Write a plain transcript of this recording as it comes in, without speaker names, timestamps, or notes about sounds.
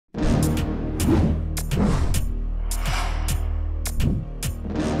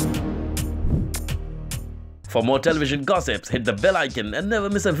For more television gossips, hit the bell icon and never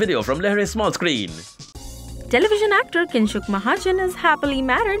miss a video from Lehre's small screen. Television actor Kinshuk Mahajan is happily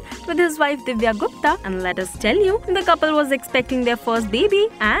married with his wife Divya Gupta, and let us tell you, the couple was expecting their first baby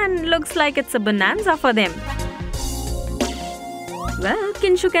and looks like it's a bonanza for them. Well,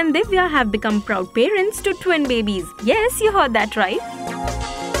 Kinshuk and Divya have become proud parents to twin babies. Yes, you heard that right.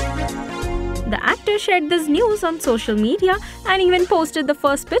 The actor shared this news on social media and even posted the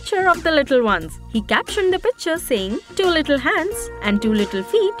first picture of the little ones. He captioned the picture saying, "2 little hands and 2 little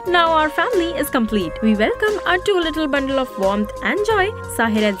feet, now our family is complete. We welcome our 2 little bundle of warmth and joy,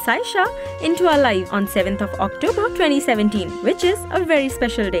 Sahir and Saisha, into our lives on 7th of October 2017, which is a very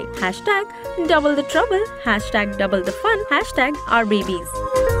special day. Hashtag double the trouble, hashtag double the fun, hashtag our babies."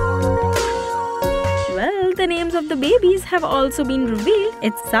 Well, the names of the babies have also been revealed.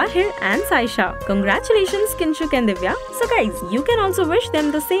 It's Sahir and Saisha. Congratulations Kinshuk and Divya. So guys, you can also wish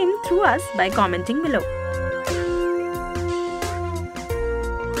them the same through us by commenting below.